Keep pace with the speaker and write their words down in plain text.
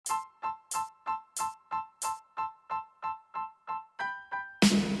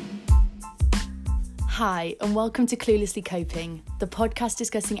Hi, and welcome to Cluelessly Coping, the podcast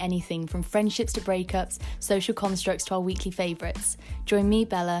discussing anything from friendships to breakups, social constructs to our weekly favourites. Join me,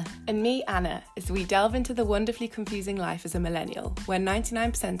 Bella. And me, Anna, as we delve into the wonderfully confusing life as a millennial, where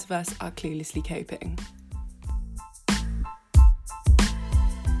 99% of us are cluelessly coping.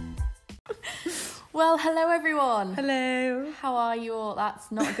 Well, hello everyone. Hello. How are you all?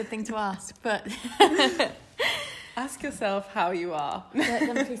 That's not a good thing to ask, but... Ask yourself how you are.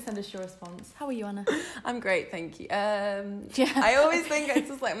 Then please send us your response. How are you, Anna? I'm great, thank you. Yeah. I always think it's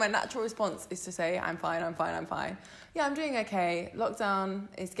just like my natural response is to say, I'm fine. Yeah, I'm doing okay. Lockdown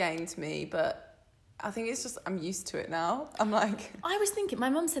is getting to me, but I think it's just, I'm used to it now. I'm like... I was thinking, my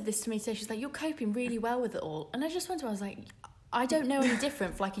mum said this to me today, she's like, you're coping really well with it all. And I just went to her, I was like... I don't know any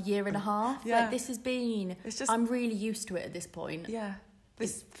different for like a year and a half. Yeah. Like this has been... It's just, I'm really used to it at this point. Yeah.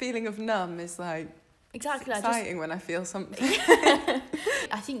 This feeling of numb is like... Exactly. It's exciting when I feel something.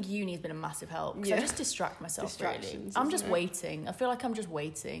 I think uni has been a massive help because I just distract myself, really. I'm just waiting. I feel like I'm just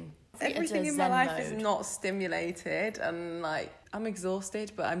waiting. Everything in my life is not stimulated and like I'm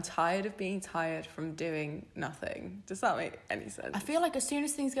exhausted, but I'm tired of being tired from doing nothing. Does that make any sense? I feel like as soon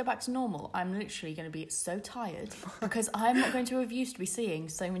as things go back to normal, I'm literally going to be so tired because I'm not going to have used to be seeing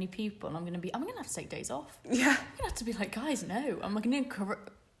so many people, and I'm going to have to take days off. Yeah. I'm going to have to be like, guys, no. I'm going to...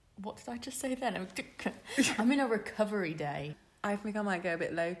 What did I just say then? I'm in a recovery day. I think I might go a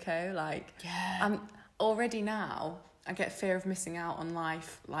bit loco. Like, yeah. I'm already now, I get fear of missing out on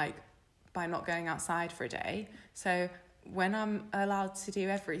life, like, by not going outside for a day. So when I'm allowed to do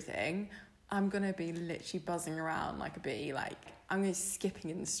everything, I'm going to be literally buzzing around like a bee. Like, I'm going to be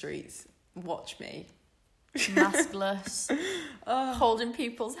skipping in the streets. Watch me. Maskless. Holding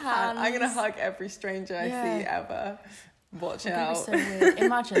people's hands. I'm going to hug every stranger I see ever. Watch out. So weird.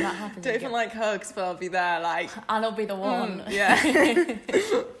 Imagine that happens. Don't even like hugs, but I'll be there like... And I'll be the one. Yeah.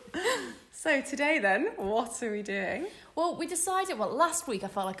 So today then, what are we doing? Well, we decided... Well, last week I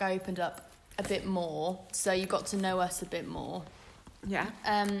felt like I opened up a bit more, so you got to know us a bit more. Yeah.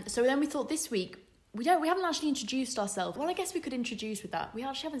 So then we thought this week... We haven't actually introduced ourselves. Well, I guess we could introduce with that. We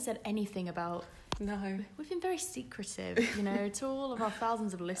actually haven't said anything about... No. We've been very secretive, to all of our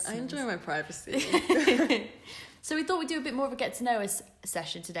thousands of listeners. I enjoy my privacy. So we thought we'd do a bit more of a get to know us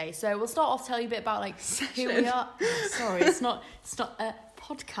session today. So we'll start off, tell you a bit about like who we are. Sorry, it's not a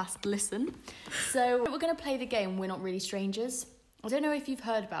podcast listen. So we're going to play the game We're Not Really Strangers. I don't know if you've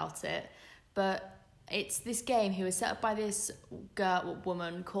heard about it, but it's this game who was set up by this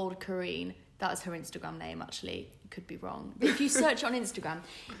woman called Kareen. That's her Instagram name, actually. Could be wrong. But if you search it on Instagram,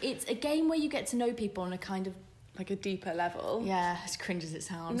 it's a game where you get to know people on a kind of... Like a deeper level. Yeah, as cringe as it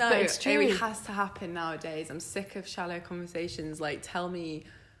sounds. No, but it's true. It has to happen nowadays. I'm sick of shallow conversations. Like, tell me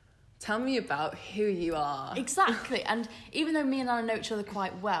about who you are. Exactly. And even though me and Anna know each other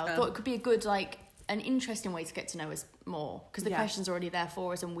quite well, I thought it could be a good, like, an interesting way to get to know us more. Because the questions are already there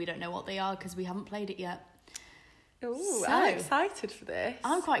for us and we don't know what they are because we haven't played it yet. Ooh, I'm excited for this.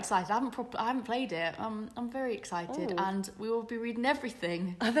 I'm quite excited. I haven't played it. I'm very excited. Ooh. And we will be reading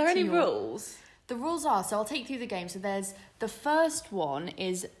everything. Are there any rules? The rules are, so I'll take you through the game. So there's, the first one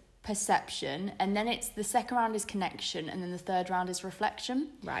is perception, and then it's the second round is connection, and then the third round is reflection.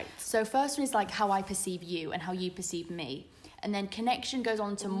 Right. So first one is like how I perceive you and how you perceive me. And then connection goes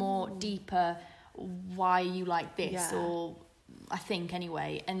on to more deeper, why you like this, or I think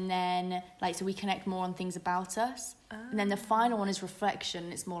anyway. And then like, so we connect more on things about us. And then the final one is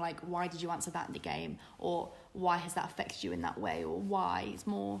reflection. It's more like, why did you answer that in the game? Or why has that affected you in that way? Or why? It's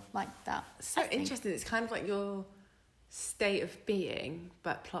more like that. So interesting. It's kind of like your state of being,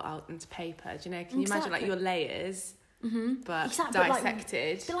 but plot out into paper. Do you know? Can you imagine like your layers, but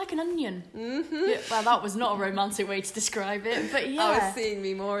dissected? It's like an onion. Mm-hmm. Yeah, well, that was not a romantic way to describe it, but yeah. I was seeing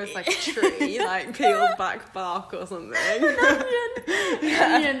me more as like a tree, like peeled back bark or something.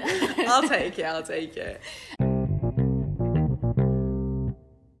 An onion. I'll take it.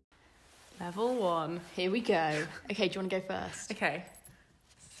 Level 1. Here we go. Okay, do you want to go first? Okay.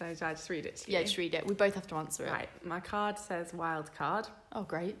 So do I just read it to you? Yeah, just read it. We both have to answer it. Right. My card says wild card. Oh,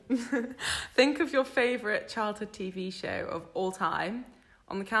 great. Think of your favourite childhood TV show of all time.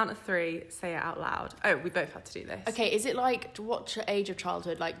 On the count of 3, say it out loud. Oh, we both had to do this. Okay, is it like, what age of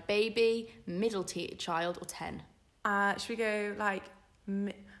childhood? Like baby, middle child, or 10? Should we go like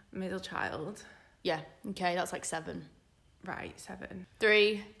middle child? Yeah, okay, that's like 7. Right, 7.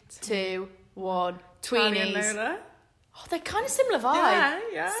 3, 2, 1. Charlie Tweenies. and Lola. Oh, they're kind of similar vibe.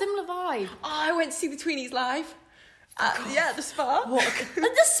 Yeah. Similar vibe. Oh, I went to see the Tweenies live. Yeah, the Spa. What?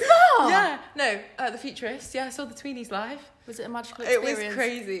 The Spa? Yeah. No, the Futurist. Yeah, I saw the Tweenies live. Was it a magical experience? It was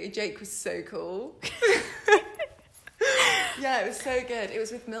crazy. Jake was so cool. Yeah, it was so good. It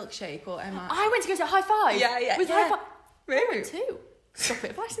was with Milkshake or Emma. I went to go to High Five. Yeah. With High Five. I went Really? too. Stop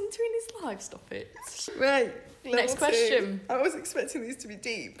it. If I sing between his live, stop it. Right. Next question. I was expecting these to be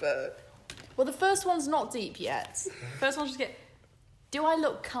deep, but... Well, the first one's not deep yet. First one's just get... Do I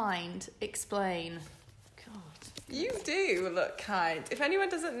look kind? Explain. God. You do look kind. If anyone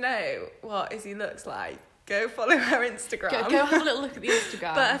doesn't know what Izzy looks like, go follow her Instagram. Go have a little look at the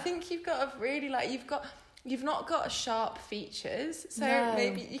Instagram. But I think you've got a really, you've not got sharp features, so No.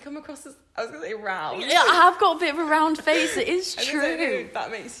 maybe you come across as, I was going to say round. Yeah, I have got a bit of a round face. It is I don't know true. if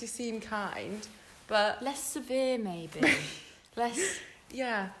that makes you seem kind, but Less severe, maybe. Less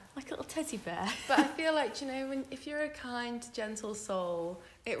yeah. like a little teddy bear. But I feel like, if you're a kind, gentle soul,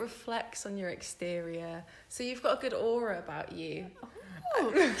 it reflects on your exterior. So you've got a good aura about you.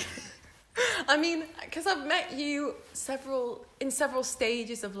 Oh. I mean, because I've met you in several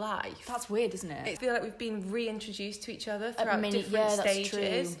stages of life. That's weird, isn't I it? feel like we've been reintroduced to each other throughout different that's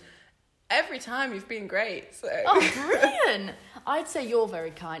stages. true. Every time you've been great. So. Oh, brilliant! I'd say you're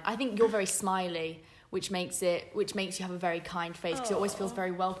very kind. I think you're very smiley, which makes you have a very kind face because it always feels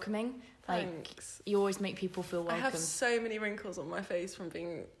very welcoming. Like Thanks. you always make people feel welcome. I have so many wrinkles on my face from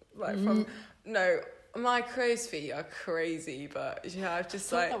being my crow's feet are crazy, but I've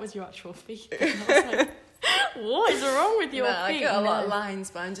just I thought that was your actual feet. I was like, what is wrong with your feet? I get a lot of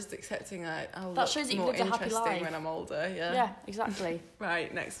lines, but I'm just accepting I'll That look shows that you've more lived a happy interesting life. when I'm older. Yeah, exactly.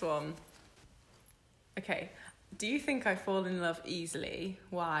 Right, next one. Okay, do you think I fall in love easily?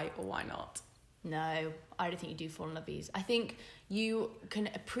 Why or why not? No, I don't think you do fall in love easy. I think you can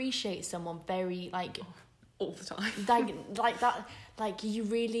appreciate someone very All the time. like that. Like you're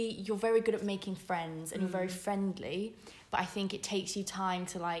very good at making friends and you're very friendly. But I think it takes you time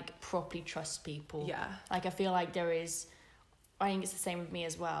to properly trust people. Yeah. Like I feel like I think it's the same with me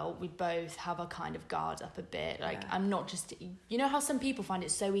as well. We both have a kind of guard up a bit. Like I'm not just, how some people find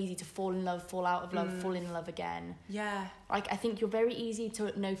it so easy to fall in love, fall out of love, fall in love again. Yeah. Like I think you're very easy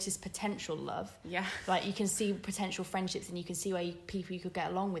to notice potential love. Yeah. Like you can see potential friendships and you can see people you could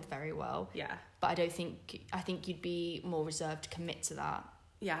get along with very well. Yeah. But I think you'd be more reserved to commit to that.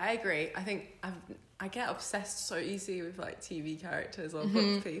 Yeah, I agree. I think I get obsessed so easy with TV characters or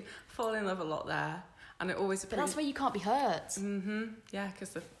books. Fall in love a lot there. And it always... But that's where you can't be hurt. Mm-hmm. Yeah, because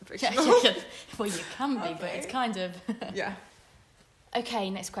the Yeah. fictional... Well, you can be, but it's kind of... Yeah. Okay,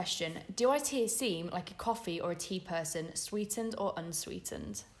 next question. Do I seem like a coffee or a tea person, sweetened or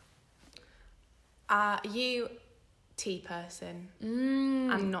unsweetened? Are you tea person?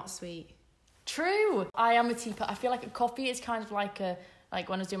 I'm not sweet. True. I am a tea person. I feel like a coffee is kind of like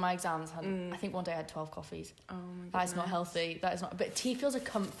when I was doing my exams, I think one day I had 12 coffees. Oh my goodness. That is not healthy. That is not. But tea feels a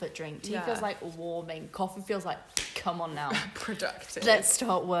comfort drink. Tea feels like warming. Coffee feels like, come on now. Productive. Let's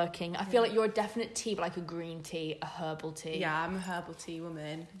start working. I feel like you're a definite tea, but like a green tea, a herbal tea. Yeah, I'm a herbal tea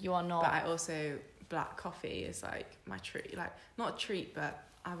woman. You are not. But I also... Black coffee is my treat. Not a treat, but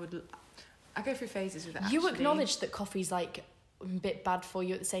I go through phases with it, You actually. acknowledge that coffee's a bit bad for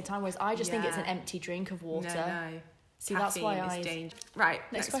you at the same time, whereas I just think it's an empty drink of water. No. See, that's why Right,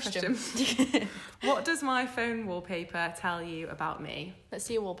 Next question. What does my phone wallpaper tell you about me? Let's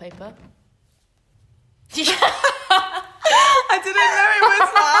see your wallpaper. I didn't know it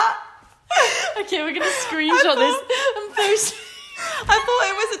was that. Okay, we're going to screenshot this and post. I thought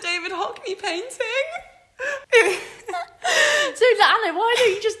it was a David Hockney painting. So, Anna, why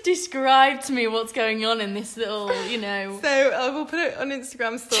don't you just describe to me what's going on in this little, So I will put it on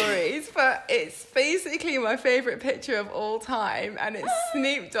Instagram stories, but it's basically my favourite picture of all time, and it's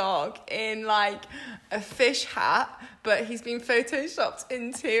Snoop Dogg in a fish hat, but he's been photoshopped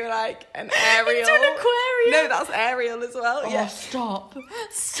into an Ariel. Into an aquarium? No, that's Ariel as well. Oh, Yeah. stop.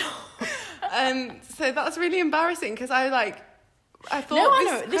 So that's really embarrassing because I thought No,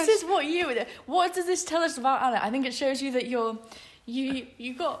 Anna, this is what does this tell us about Anna? I think it shows you that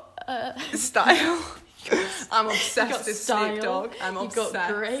you got style. I'm obsessed got with style. Snoop Dogg. I'm You've obsessed.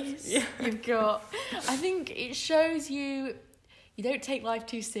 got grace. Yeah. You've got. I think it shows you don't take life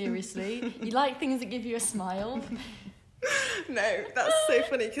too seriously. You like things that give you a smile. No, that's so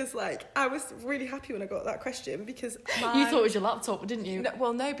funny because I was really happy when I got that question because You thought it was your laptop, didn't you?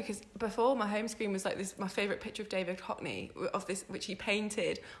 No, because before my home screen was my favourite picture of David Hockney of this, which he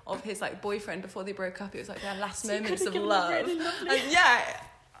painted of his boyfriend before they broke up. It was their last moments of love. Really lovely.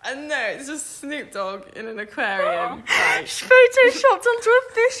 And no, it's just Snoop Dogg in an aquarium. Photoshopped onto a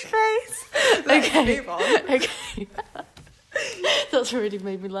fish face. Let's move on. Okay. That's really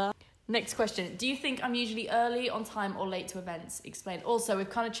made me laugh. Next question. Do you think I'm usually early, on time, or late to events? Explain. Also, we've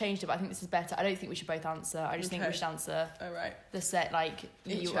kind of changed it, but I think this is better. I don't think we should both answer. I just think we should answer All right. the set,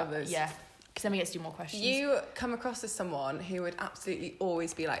 Each other's. Yeah. Because then we get to do more questions. You come across as someone who would absolutely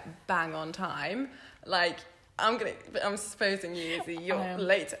always be like bang on time. Like, I'm supposing you're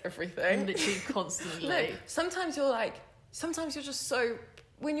late to everything. I'm literally constantly No, late. sometimes you're just so,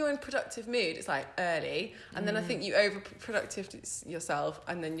 when you're in a productive mood, it's like early, and then I think you overproductive yourself,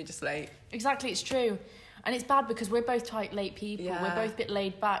 and then you're just late. Exactly, it's true. And it's bad because we're both quite late people. Yeah. We're both a bit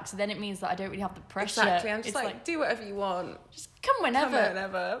laid back, so then it means that I don't really have the pressure. Exactly. I'm just it's like, do whatever you want. just come whenever. Come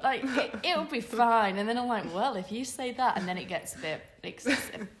whenever. Like, it'll be fine. And then I'm like, well, if you say that, and then it gets a bit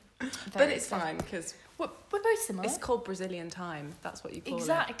excessive. But it's fine, because we're both similar. it's called Brazilian time. That's what you call it.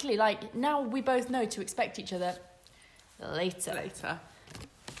 Exactly. Like, now we both know to expect each other later.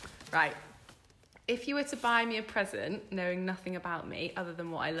 Right. If you were to buy me a present knowing nothing about me other than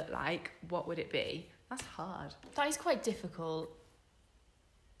what I look like, what would it be? That's hard. That is quite difficult.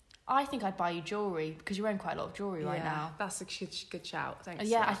 I think I'd buy you jewellery, because you're wearing quite a lot of jewellery right now. That's a good shout. Thanks.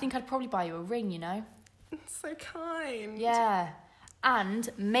 Yeah, I think I'd probably buy you a ring, you know? So kind. Yeah. And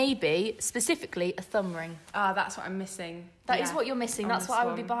maybe, specifically, a thumb ring. Ah, that's what I'm missing. That is what you're missing. That's what I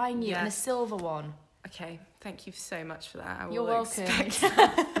would be buying you, and a Yes. silver one. Okay, thank you so much for that. You're welcome.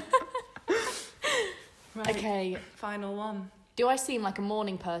 Right. Okay. Final one. Do I seem like a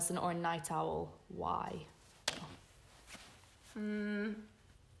morning person or a night owl? Why?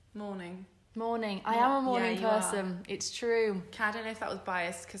 Morning. Morning. I am a morning Yeah, you person. It's true. Okay, I don't know if that was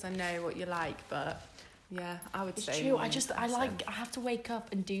biased because I know what you like, but yeah, I would It's say true. morning person. I have to wake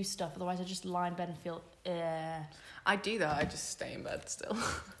up and do stuff. Otherwise, I just lie in bed and feel, I do that. I just stay in bed still.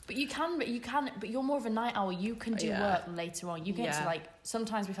 But you're more of a night owl. You can do work later on. You get to, like,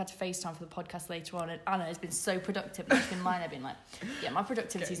 sometimes we've had to FaceTime for the podcast later on, and Anna has been so productive. And I've been lying there being like, yeah, my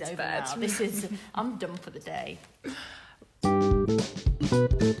productivity's over now. I'm done for the day.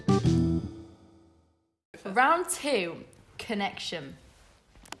 Round 2, connection.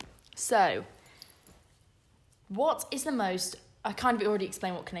 So, what is the most... I kind of already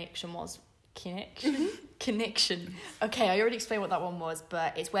explained what connection was. Connection. Okay, I already explained what that one was,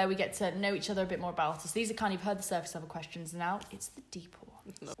 but it's where we get to know each other a bit more about us. These are kind of, you've heard the surface level questions, now it's the deeper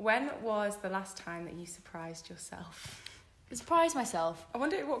ones. When was the last time that you surprised yourself? I surprised myself. I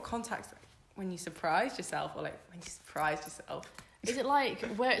wonder what context, when you surprised yourself, or like when you surprised yourself. Is it like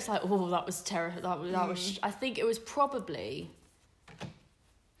where it's like, oh, that was terrible, that was I think it was probably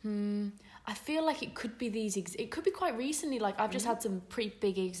I feel like it could be it could be quite recently. Like, I've just had some pretty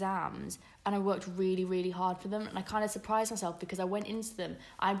big exams and I worked really, really hard for them, and I kind of surprised myself because I went into them.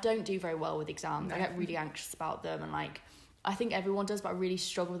 I don't do very well with exams. No. I get really anxious about them, and like, I think everyone does, but I really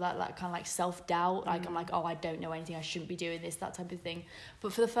struggle with that, like, kind of like self-doubt. Like, I'm like, oh, I don't know anything, I shouldn't be doing this, that type of thing.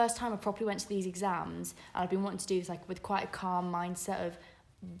 But for the first time, I properly went to these exams, and I've been wanting to do this, like, with quite a calm mindset of,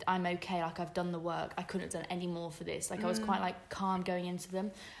 I'm okay, like, I've done the work, I couldn't have done any more for this. Like, I was quite, like, calm going into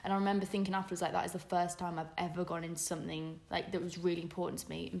them. And I remember thinking afterwards, like, that is the first time I've ever gone into something, like, that was really important to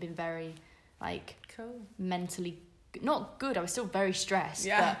me and been very, like, mentally not good. I was still very stressed,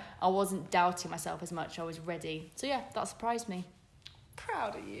 but I wasn't doubting myself as much. I was ready. So yeah, that surprised me.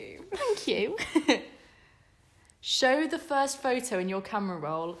 Proud of you. Thank you. Show the first photo in your camera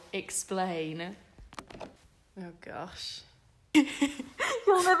roll. Explain. Oh gosh.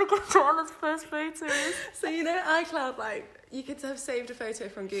 You'll never get to Anna's first photo. So, you know, iCloud, like, you could have saved a photo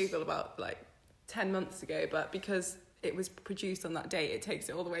from Google about like 10 months ago, but because it was produced on that date, it takes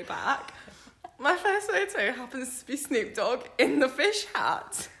it all the way back. My first photo happens to be Snoop Dogg in the fish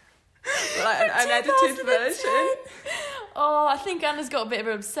hat. Like an unedited version. Oh, I think Anna's got a bit of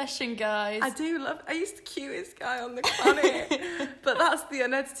an obsession, guys. I used the cutest guy on the planet. But that's the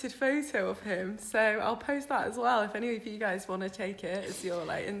unedited photo of him. So I'll post that as well if any of you guys want to take it as your,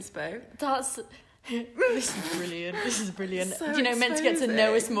 like, inspo. This is brilliant. This is brilliant. So you know, meant to get to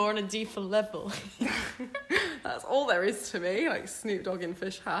know us more on a deeper level. That's all there is to me, like Snoop Dogg in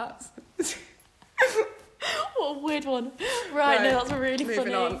fish hats. What a weird one. Right, no, that's really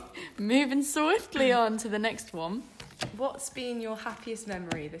moving funny. on. Moving swiftly on to the next one. What's been your happiest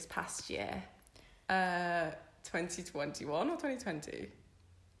memory this past year? 2021 or 2020?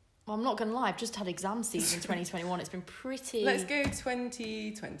 Well, I'm not going to lie, I've just had exam season 2021. It's been pretty... Let's go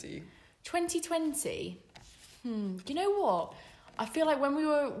 2020. 2020? You know what? I feel like when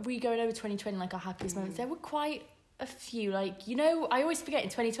we going over 2020, like, our happiest moments, there were quite a few, like, you know, I always forget in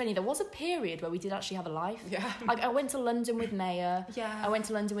 2020 there was a period where we did actually have a life. Yeah. Like, I went to London with Maya. Yeah. I went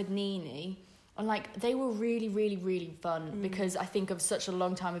to London with Nini. And, like, they were really, really, really fun because I think of such a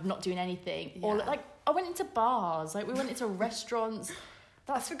long time of not doing anything. Yeah. Or, like, I went into bars. Like, we went into restaurants.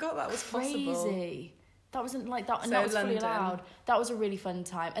 I forgot that was crazy. possible. That wasn't like that, and So that was fully London. allowed. That was a really fun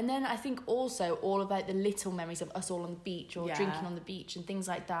time. And then I think also all about the little memories of us all on the beach or drinking on the beach and things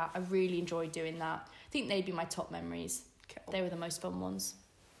like that. I really enjoyed doing that. I think they'd be my top memories. Cool. They were the most fun ones.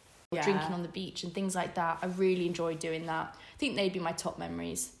 Yeah. Drinking on the beach and things like that. I really enjoyed doing that. I think they'd be my top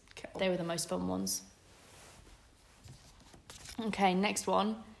memories. Cool. They were the most fun ones. Okay, next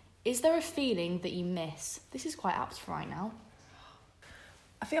one. Is there a feeling that you miss? This is quite apt for right now.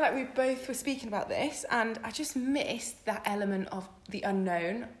 I feel like we both were speaking about this, and I just missed that element of the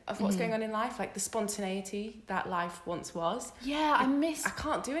unknown of what's going on in life, like the spontaneity that life once was. Yeah, I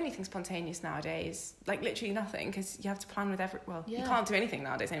can't do anything spontaneous nowadays, like literally nothing, because you have to plan with you can't do anything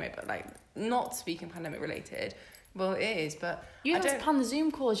nowadays anyway, but like not speaking pandemic related, well it is, but you have to plan the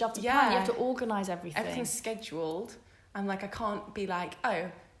Zoom calls, you have to plan, you have to organise everything. Everything's scheduled, and like I can't be like, oh,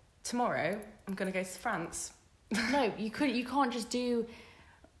 tomorrow I'm going to go to France. No, you can't just do...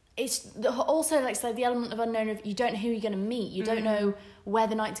 also like the element of unknown of you don't know who you're going to meet, you don't know where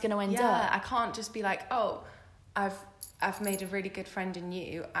the night's going to end up. I can't just be like, oh, I've made a really good friend in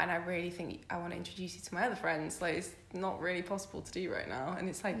you, and I really think I want to introduce you to my other friends. Like, it's not really possible to do right now, and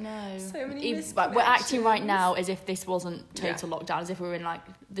it's like so many but we're acting right now as if this wasn't total lockdown, as if we were in like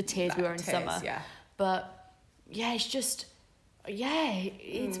the tears we were in summer. But yeah, it's just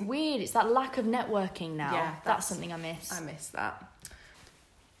it's weird. It's that lack of networking now. Yeah, that's something I miss. I miss that.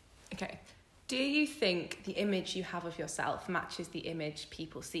 Okay. Do you think the image you have of yourself matches the image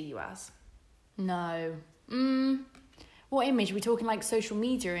people see you as? No. What image? Are we talking like social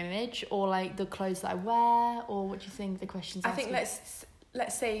media image, or like the clothes that I wear, or what do you think the question's asking? I think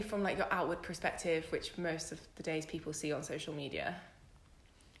let's say from like your outward perspective, which most of the days people see on social media.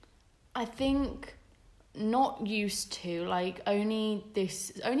 I think not used to, like only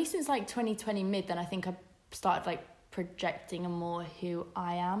since like 2020 mid, then I think I started like projecting more who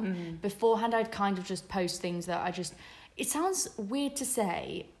I am. Beforehand I'd kind of just post things that it sounds weird to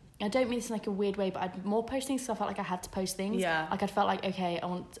say, I don't mean this in like a weird way, but I'd more post things because I felt like I had to post things. Like I felt like, okay,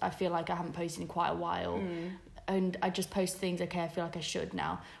 I feel like I haven't posted in quite a while, and I just post things, okay, I feel like I should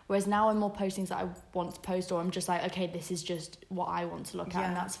now. Whereas now I'm more posting that I want to post, or I'm just like, okay, this is just what I want to look at,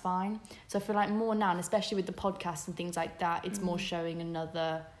 and that's fine. So I feel like more now, and especially with the podcast and things like that, it's more showing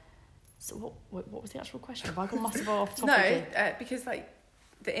another... So what was the actual question? Have I gone massive off topic? No, because like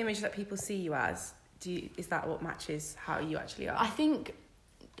the image that people see you as, is that what matches how you actually are?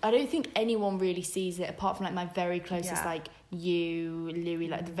 I don't think anyone really sees it apart from like my very closest, like you, Louis,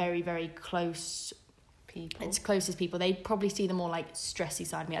 like the very, very close people. It's closest people. They probably see the more like stressy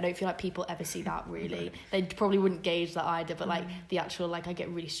side of me. I don't feel like people ever see that really. They probably wouldn't gauge that either, but like the actual, like I get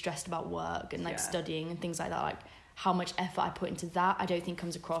really stressed about work and like studying and things like that. Like how much effort I put into that, I don't think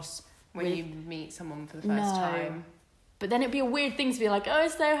comes across when you meet someone for the first time. But then it'd be a weird thing to be like, oh,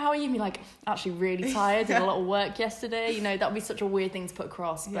 so how are you? And be like, actually really tired, did a lot of work yesterday. You know, that would be such a weird thing to put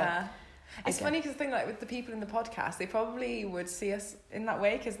across. But it's funny because the thing like with the people in the podcast, they probably would see us in that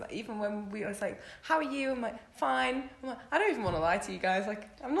way, because like, even when we was like, how are you? I'm like, fine. I'm like, I don't even want to lie to you guys. Like,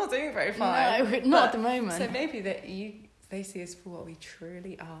 I'm not doing very fine. No, not at the moment. So maybe they see us for what we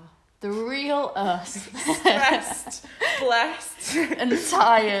truly are. The real us. Stressed, blessed. And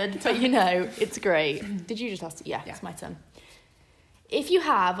tired. But you know, it's great. Did you just ask? Yeah, it's my turn. If you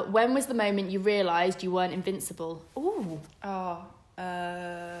have, when was the moment you realised you weren't invincible? Ooh.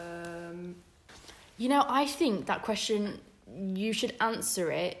 You know, I think that question, you should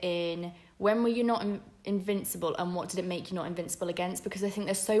answer it in when were you not invincible and what did it make you not invincible against? Because I think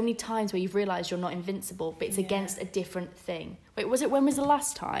there's so many times where you've realised you're not invincible, but it's against a different thing. Wait, when was the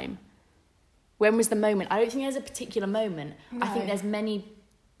last time? When was the moment? I don't think there's a particular moment. No. I think there's many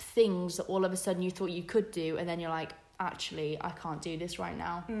things that all of a sudden you thought you could do, and then you're like, actually, I can't do this right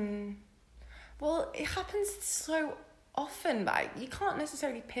now. Well, it happens so often, like you can't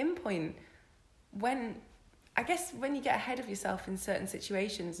necessarily pinpoint when. I guess when you get ahead of yourself in certain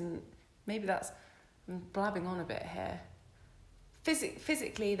situations, and maybe I'm blabbing on a bit here.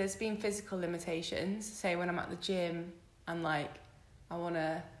 Physically, there's been physical limitations. Say when I'm at the gym and like I want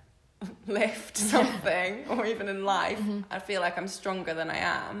to lift something, or even in life, I feel like I'm stronger than I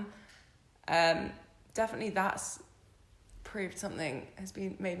am. Definitely, that's proved something has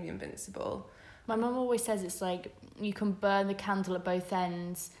made me invincible. My mum always says it's like you can burn the candle at both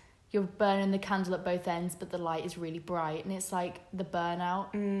ends. You're burning the candle at both ends, but the light is really bright, and it's like the burnout.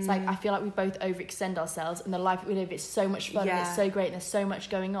 It's like I feel like we both overextend ourselves, and the life we live is so much fun and it's so great and there's so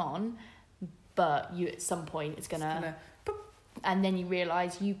much going on, but you at some point it's gonna and then you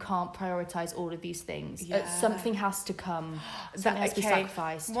realise you can't prioritise all of these things. Something has to come. Something has to be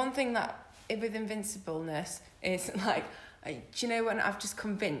sacrificed. One thing that with invincibleness is like, do you know when I've just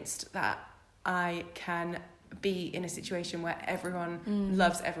convinced that I can be in a situation where everyone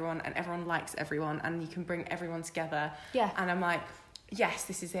loves everyone and everyone likes everyone and you can bring everyone together. Yeah. And I'm like, yes,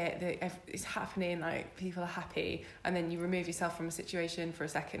 this is it. It's happening. Like, people are happy. And then you remove yourself from a situation for a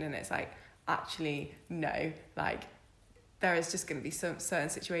second and it's like, actually, no. Like, there is just going to be some certain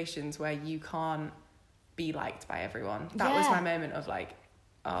situations where you can't be liked by everyone. That was my moment of like,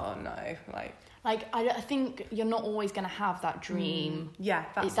 oh no, like I think you're not always going to have that dream. Yeah,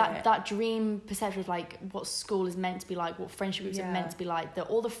 that's it. That dream perception of like what school is meant to be like, what friendship groups are meant to be like,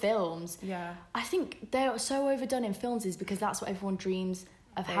 all the films. Yeah. I think they're so overdone in films is because that's what everyone dreams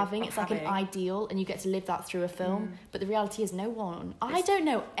of having. It's like an ideal and you get to live that through a film. But the reality is I don't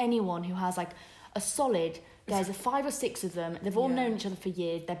know anyone who has like a solid... There's 5 or 6 of them. They've all known each other for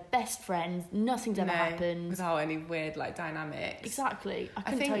years. They're best friends. Nothing's ever happened. Without any weird like dynamics. Exactly. I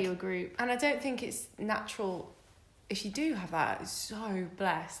couldn't tell you a group. And I don't think it's natural. If you do have that, it's so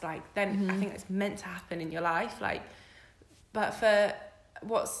blessed. Like, then I think it's meant to happen in your life. Like, but for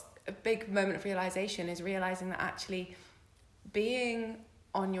what's a big moment of realization is realizing that actually being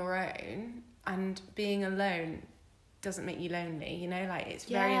on your own and being alone doesn't make you lonely, you know, like it's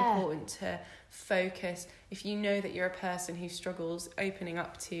very important to focus. If you know that you're a person who struggles opening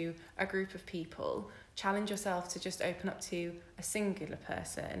up to a group of people, challenge yourself to just open up to a singular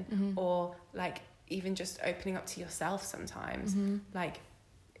person or like even just opening up to yourself sometimes. Like,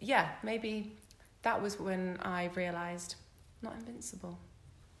 yeah, maybe that was when I realised not invincible.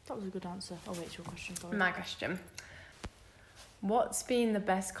 That was a good answer. Oh wait, it's your question. Sorry. My question. What's been the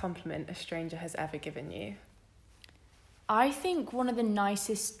best compliment a stranger has ever given you? I think one of the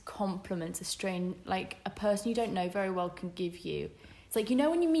nicest compliments a person you don't know very well can give you. It's like, you know,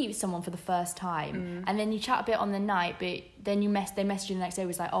 when you meet someone for the first time and then you chat a bit on the night, but then they message you the next day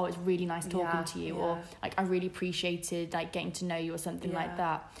was like, oh, it's really nice talking to you, or like, I really appreciated like getting to know you or something like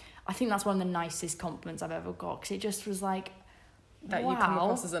that. I think that's one of the nicest compliments I've ever got, because it just was like, that you come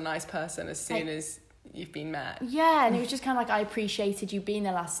across as a nice person as soon as you've been met. Yeah, and it was just kind of like, I appreciated you being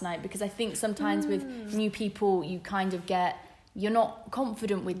there last night, because I think sometimes with new people you kind of you're not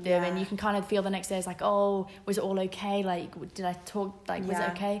confident with them and you can kind of feel the next day it's like, oh, was it all okay, like did I talk, like was it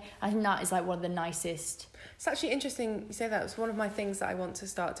okay? I think that is like one of the nicest. It's actually interesting you say that. It's one of my things that I want to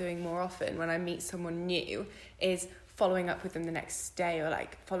start doing more often when I meet someone new, is following up with them the next day, or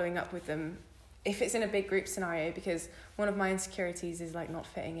like following up with them if it's in a big group scenario, because one of my insecurities is like not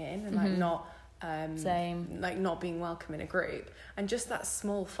fitting in and like not Same. like not being welcome in a group. And just that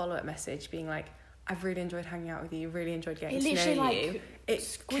small follow-up message being like, I've really enjoyed hanging out with you, really enjoyed getting to know you. It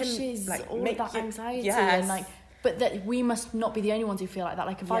squishes can, like, all of that anxiety yes. and like, but that we must not be the only ones who feel like that.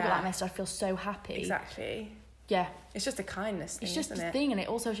 Like if I got that message, I feel so happy. Exactly. Yeah. It's just a kindness thing. It's just isn't a thing, and it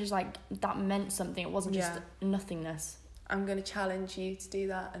also just like that meant something. It wasn't just nothingness. I'm going to challenge you to do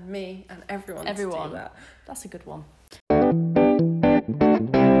that, and me and everyone to do that. That's a good one.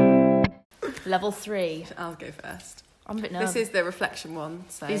 Level 3. I'll go first. I'm a bit nervous. This is the reflection one.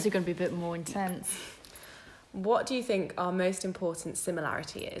 So these are going to be a bit more intense. What do you think our most important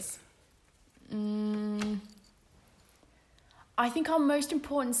similarity is? I think our most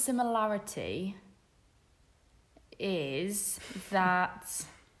important similarity is that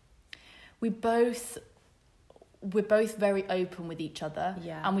we're both very open with each other,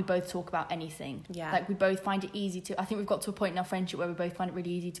 and we both talk about anything. Like we both find it easy to. I think we've got to a point in our friendship where we both find it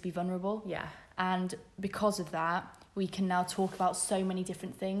really easy to be vulnerable. And because of that, we can now talk about so many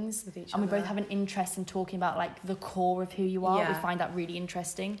different things with each and other. we both have an interest in talking about like the core of who you are. We find that really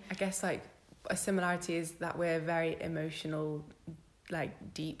interesting. I guess like a similarity is that we're very emotional,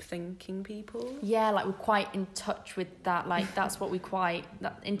 like deep thinking people. Like we're quite in touch with that. Like that's what we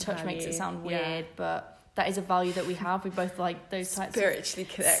that in touch value. Makes it sound weird, but that is a value that we have. We both like those types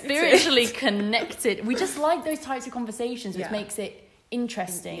spiritually connected. We just like those types of conversations, which makes it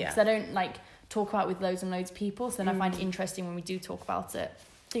interesting, because I don't like talk about it with loads and loads of people, so then I find it interesting when we do talk about it.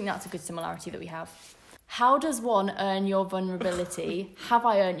 I think that's a good similarity that we have. How does one earn your vulnerability? Have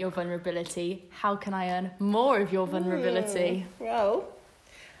I earned your vulnerability? How can I earn more of your vulnerability? Well,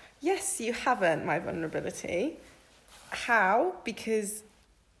 yes, you have earned my vulnerability. How? Because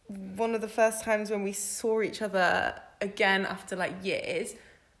one of the first times when we saw each other again after like years,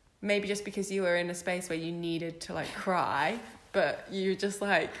 maybe just because you were in a space where you needed to like cry, but you just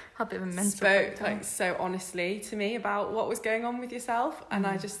like a bit of a mental spoke breakdown. Like so honestly to me about what was going on with yourself, and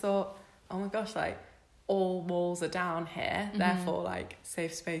I just thought, oh my gosh, like all walls are down here, therefore like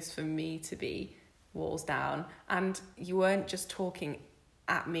safe space for me to be walls down. And you weren't just talking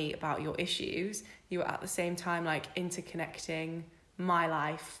at me about your issues, you were at the same time like interconnecting my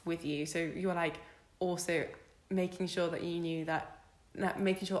life with you, so you were like also making sure that you knew that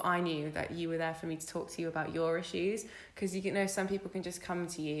making sure I knew that you were there for me to talk to you about your issues, because you know some people can just come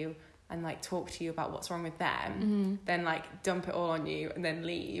to you and like talk to you about what's wrong with them, then like dump it all on you and then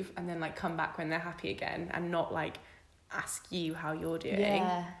leave, and then like come back when they're happy again and not like ask you how you're doing.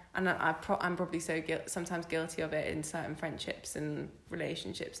 Yeah. And I'm probably sometimes guilty of it in certain friendships and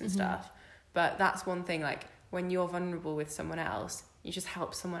relationships and stuff. But that's one thing, like when you're vulnerable with someone else, you just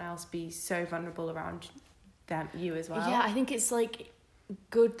help someone else be so vulnerable around you as well. Yeah, I think it's like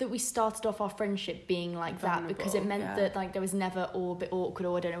good that we started off our friendship being like vulnerable, that, because it meant that like there was never all a bit awkward,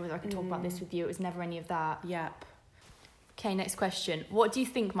 or I don't know whether I can talk about this with you. It was never any of that. Yep. Okay, next question. What do you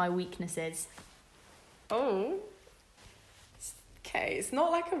think my weakness is? Oh. Okay, it's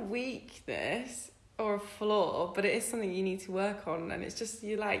not like a weakness or a flaw, but it is something you need to work on, and it's just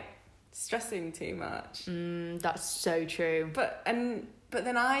you like stressing too much. That's so true.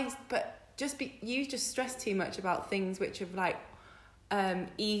 You just stress too much about things which are like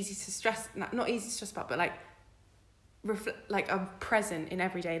easy to stress, not easy to stress about, but like are present in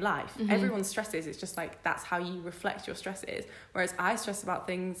everyday life. Everyone stresses. It's just like that's how you reflect your stresses. Whereas I stress about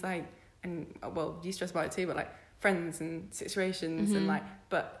things like, and well, you stress about it too, but like friends and situations and like,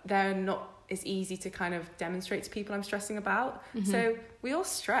 but they're not as easy to kind of demonstrate to people I'm stressing about. So we all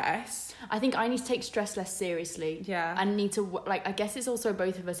stress. I think I need to take stress less seriously. Yeah. And need to, like, I guess it's also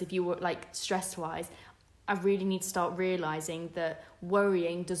both of us. If you were like stress wise, I really need to start realizing that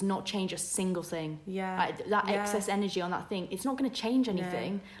worrying does not change a single thing. Yeah. Like, that excess energy on that thing, it's not going to change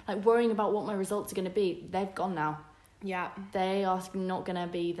anything. No. Like worrying about what my results are going to be, they've gone now. Yeah. They are not going to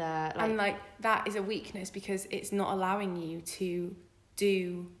be there. And like that is a weakness because it's not allowing you to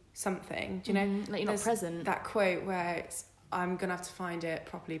do something. Do you know? Like you're not present. That quote where it's, I'm going to have to find it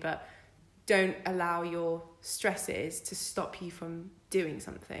properly, but don't allow your stresses to stop you from doing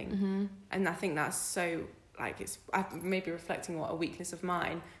something. And I think that's so, like, it's maybe reflecting what a weakness of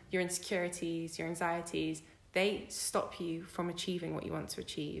mine, your insecurities, your anxieties, they stop you from achieving what you want to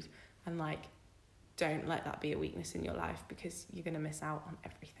achieve. And like, don't let that be a weakness in your life because you're going to miss out on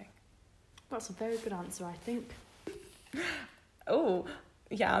everything. That's a very good answer, I think. Oh,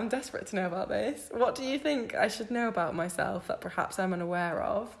 yeah, I'm desperate to know about this. What do you think I should know about myself that perhaps I'm unaware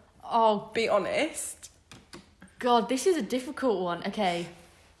of? Oh, be honest. God, this is a difficult one. Okay,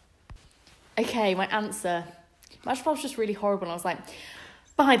 my answer. Imagine if I was just really horrible and I was like,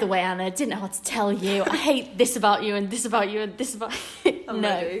 by the way, Anna, I didn't know how to tell you. I hate this about you and this about you and this about you.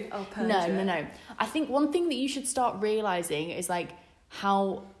 No. I think one thing that you should start realising is like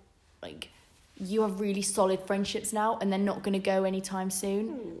how like you have really solid friendships now and they're not going to go anytime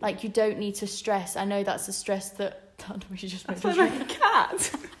soon. Like you don't need to stress. I know that's a stress that... we should just like a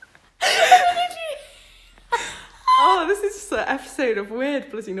cat. Oh, this is just an episode of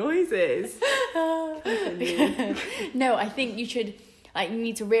weird bloody noises. No, I think you should... Like, you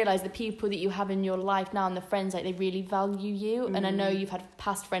need to realise the people that you have in your life now and the friends, like, they really value you. And I know you've had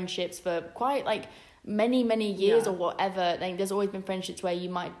past friendships for quite, like, many years or whatever. Like, there's always been friendships where you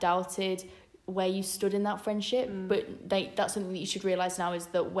might doubted where you stood in that friendship. But that's something that you should realise now is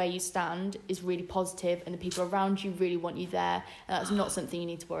that where you stand is really positive and the people around you really want you there. And that's not something you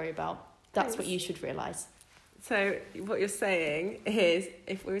need to worry about. That's what you should realise. So what you're saying is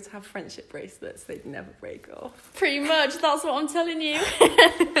if we were to have friendship bracelets, they'd never break off. Pretty much, that's what I'm telling you.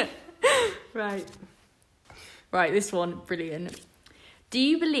 Right, this one, brilliant. Do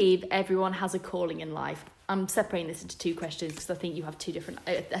you believe everyone has a calling in life? I'm separating this into two questions because I think you have two different...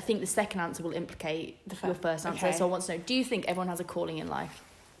 I think the second answer will implicate your first answer. Okay. So I want to know, do you think everyone has a calling in life?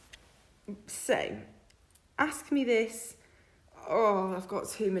 So, ask me this... Oh, I've got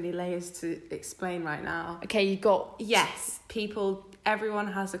too many layers to explain right now. Okay, you've got... Yes, everyone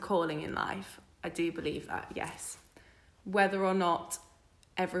has a calling in life. I do believe that, yes. Whether or not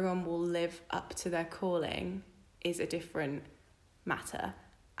everyone will live up to their calling is a different matter.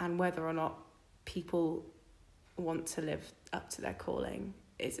 And whether or not people want to live up to their calling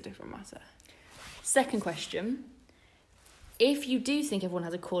is a different matter. Second question. If you do think everyone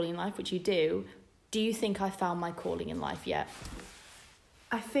has a calling in life, which you do you think I found my calling in life yet?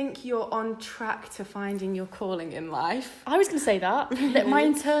 I think you're on track to finding your calling in life. I was going to say that. My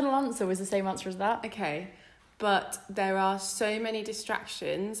internal answer was the same answer as that. Okay, but there are so many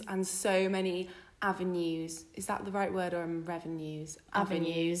distractions and so many avenues. Is that the right word or revenues?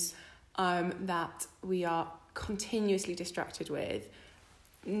 Avenues. That we are continuously distracted with.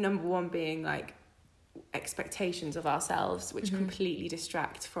 Number one being like expectations of ourselves, which completely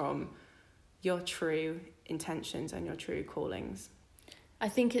distract from your true intentions and your true callings. I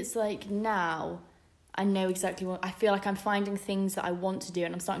think it's like now, I know exactly what... I feel like I'm finding things that I want to do,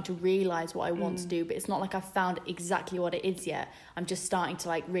 and I'm starting to realise what I want to do, but it's not like I've found exactly what it is yet. I'm just starting to,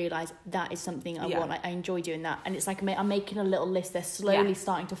 like, realise that is something I want. Like, I enjoy doing that. And it's like I'm making a little list. They're slowly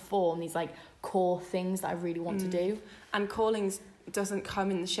starting to form these, like, core things that I really want to do. And callings doesn't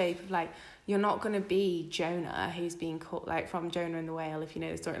come in the shape of, like, you're not going to be Jonah, who's being called, like, from Jonah and the Whale, if you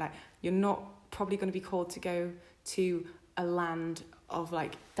know the story. Like, you're not probably going to be called to go to a land of,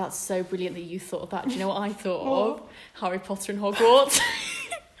 like... That's so brilliant that you thought of that. Do you know what I thought of? Harry Potter and Hogwarts.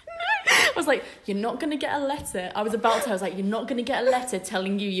 I was like, you're not going to get a letter. I was like, you're not going to get a letter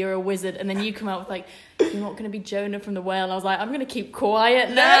telling you you're a wizard. And then you come out with, like, you're not going to be Jonah from the Whale. And I was like, I'm going to keep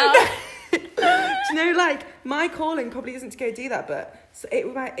quiet now. Do you know, like, my calling probably isn't to go do that, but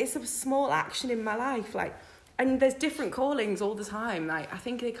it's a small action in my life, like... And there's different callings all the time. Like, I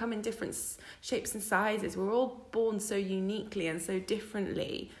think they come in different shapes and sizes. We're all born so uniquely and so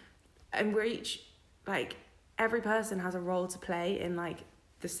differently. And we're each, like, every person has a role to play in, like,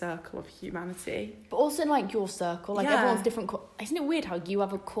 the circle of humanity. But also in, like, your circle. Like, everyone's different. Isn't it weird how you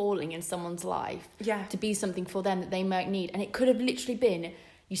have a calling in someone's life to be something for them that they might need? And it could have literally been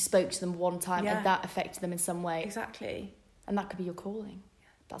you spoke to them one time and that affected them in some way. Exactly. And that could be your calling.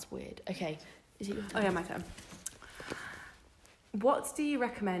 That's weird. Okay. Is it your turn? Oh, yeah, my turn. What do you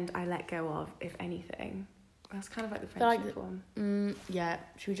recommend I let go of, if anything? That's kind of like the friendship one. Yeah.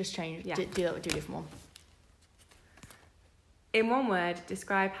 Should we just change? Yeah. Do a different one. In one word,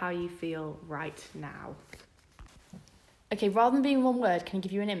 describe how you feel right now. Okay, rather than being one word, can I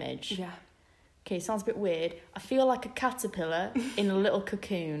give you an image? Yeah. Okay, sounds a bit weird. I feel like a caterpillar in a little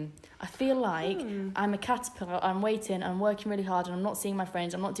cocoon. I feel like I'm a caterpillar, I'm waiting, I'm working really hard, and I'm not seeing my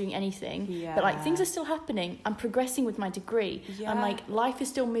friends, I'm not doing anything. Yeah. But, like, things are still happening. I'm progressing with my degree. Yeah. And, like, life is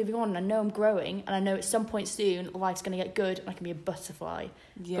still moving on, and I know I'm growing, and I know at some point soon life's going to get good, and I can be a butterfly.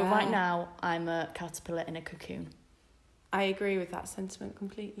 Yeah. But right now, I'm a caterpillar in a cocoon. I agree with that sentiment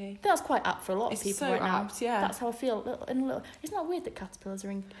completely. I think that's quite apt for a lot of people so right now. apt, yeah. That's how I feel. Isn't that weird that caterpillars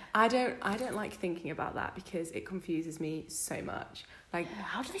are in... I don't like thinking about that because it confuses me so much. Like,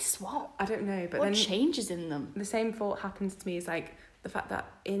 how do they swap? I don't know, but what then changes in them? the same thought happens to me is, like, the fact that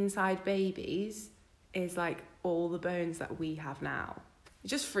inside babies is, like, all the bones that we have now. It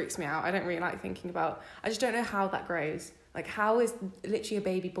just freaks me out. I don't really like thinking about... I just don't know how that grows. Like, how is literally a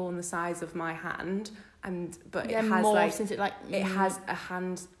baby born the size of my hand... But it has like since it has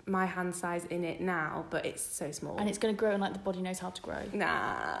my hand size in it now, but it's so small. And it's gonna grow, and, like, the body knows how to grow.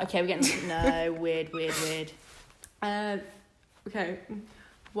 Nah. Okay, we're getting no weird. Okay,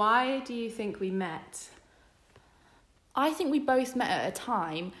 why do you think we met? I think we both met at a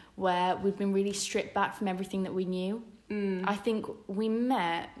time where we'd been really stripped back from everything that we knew. I think we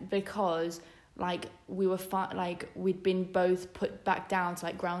met because, like, we were we'd been both put back down to,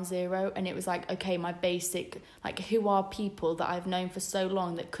 like, ground zero, and it was like, okay, my basic, like, who are people that I've known for so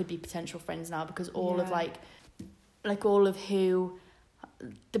long that could be potential friends now, because all of all of who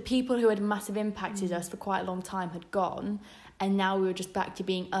the people who had massive impacted us for quite a long time had gone, and now we were just back to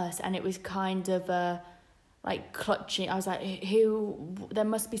being us, and it was kind of like clutching. I was like, there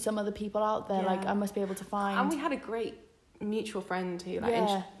must be some other people out there, like, I must be able to find. And we had a great mutual friend who,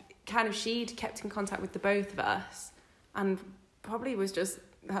 like, she'd kept in contact with the both of us, and probably was just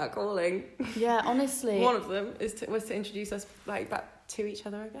her calling. Yeah, honestly. One of them was to introduce us, like, back to each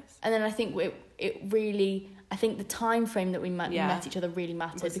other, I guess. And then I think I think the time frame that we met each other really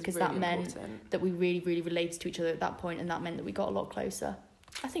mattered, because really that meant important. That we really, really related to each other at that point, and that meant that we got a lot closer.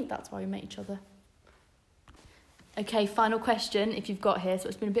 I think that's why we met each other. Okay, final question, if you've got here. So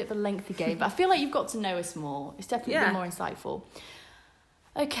it's been a bit of a lengthy game, but I feel like you've got to know us more. It's definitely been more insightful.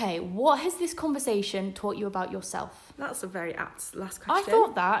 Okay, what has this conversation taught you about yourself? That's a very apt last question. I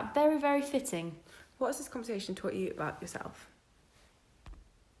thought that. Very, very fitting. What has this conversation taught you about yourself?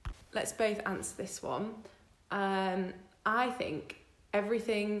 Let's both answer this one. I think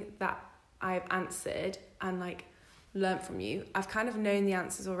everything that I've answered and, like, learnt from you, I've kind of known the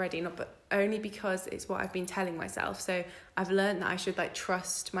answers already, but only because it's what I've been telling myself. So I've learnt that I should, like,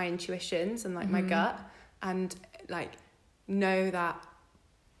 trust my intuitions and, like, my gut, and, like, know that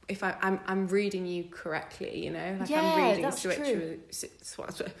if I'm reading you correctly, you know, like, I'm reading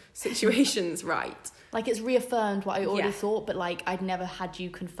situations right. Like, it's reaffirmed what I already thought, but, like, I'd never had you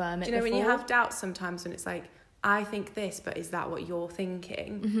confirm it. Do you know before. When you have doubts sometimes, when it's like, I think this, but is that what you're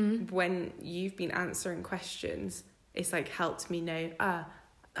thinking? Mm-hmm. When you've been answering questions, it's, like, helped me know, I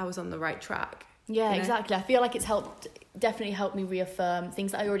was on the right track. Yeah, exactly. I feel like it's definitely helped me reaffirm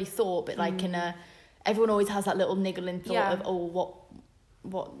things that I already thought, but, like, everyone always has that little niggling thought of,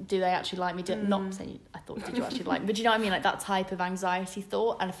 what do they actually like me? Not saying I thought, did you actually like me? But do you know what I mean? Like, that type of anxiety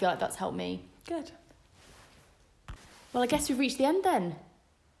thought, and I feel like that's helped me. Good. Well, I guess we've reached the end then.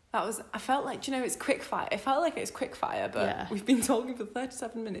 I felt like, do you know, it's quick fire. It felt like it's quick fire, but we've been talking for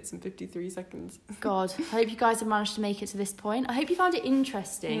 37 minutes and 53 seconds. God, I hope you guys have managed to make it to this point. I hope you found it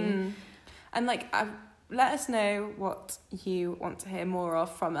interesting. And like, let us know what you want to hear more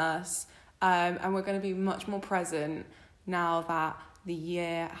of from us. And we're going to be much more present now that the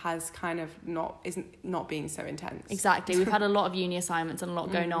year has kind of not being so intense. Exactly. We've had a lot of uni assignments and a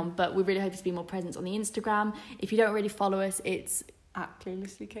lot going on, but we really hope to be more present on the Instagram. If you don't already follow us, it's at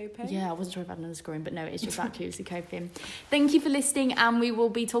Cluelessly Coping. Yeah, I wasn't sure if I had an underscore in, but no, it's just at Cluelessly Coping. Thank you for listening, and we will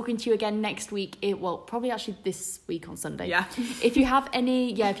be talking to you again next week. Probably actually this week on Sunday. Yeah. If you have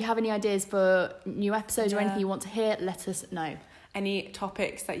any ideas for new episodes or anything you want to hear, let us know. Any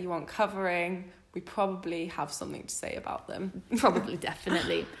topics that you want covering, we probably have something to say about them. Probably,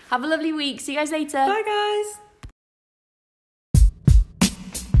 definitely. Have a lovely week. See you guys later. Bye, guys.